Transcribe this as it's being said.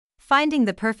Finding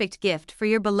the perfect gift for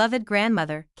your beloved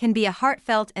grandmother can be a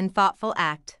heartfelt and thoughtful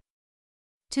act.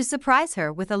 To surprise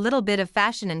her with a little bit of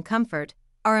fashion and comfort,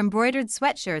 our embroidered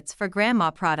sweatshirts for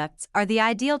grandma products are the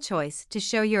ideal choice to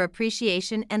show your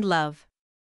appreciation and love.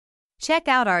 Check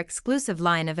out our exclusive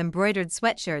line of embroidered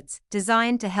sweatshirts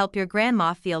designed to help your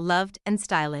grandma feel loved and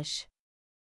stylish.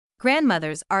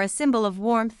 Grandmothers are a symbol of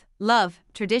warmth, love,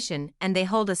 tradition, and they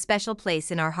hold a special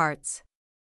place in our hearts.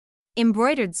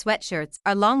 Embroidered sweatshirts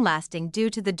are long-lasting due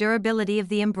to the durability of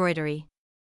the embroidery.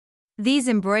 These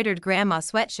embroidered grandma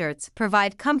sweatshirts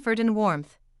provide comfort and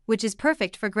warmth, which is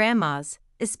perfect for grandmas,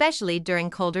 especially during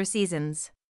colder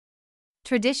seasons.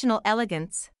 Traditional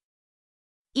elegance.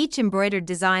 Each embroidered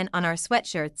design on our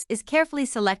sweatshirts is carefully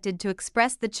selected to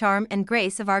express the charm and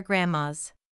grace of our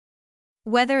grandmas.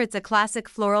 Whether it's a classic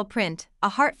floral print, a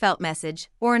heartfelt message,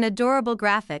 or an adorable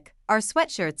graphic, our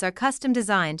sweatshirts are custom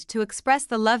designed to express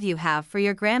the love you have for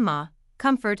your grandma,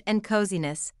 comfort and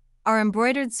coziness. Our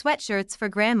embroidered sweatshirts for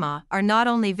grandma are not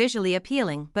only visually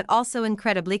appealing but also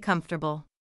incredibly comfortable.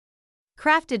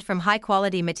 Crafted from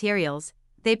high-quality materials,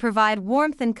 they provide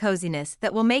warmth and coziness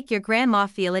that will make your grandma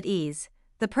feel at ease.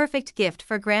 The perfect gift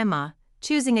for grandma.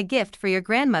 Choosing a gift for your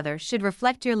grandmother should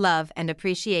reflect your love and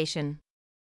appreciation.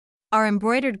 Our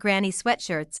embroidered granny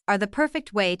sweatshirts are the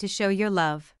perfect way to show your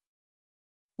love.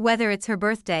 Whether it's her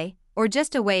birthday or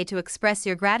just a way to express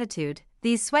your gratitude,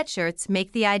 these sweatshirts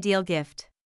make the ideal gift.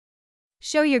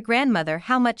 Show your grandmother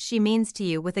how much she means to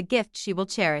you with a gift she will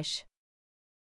cherish.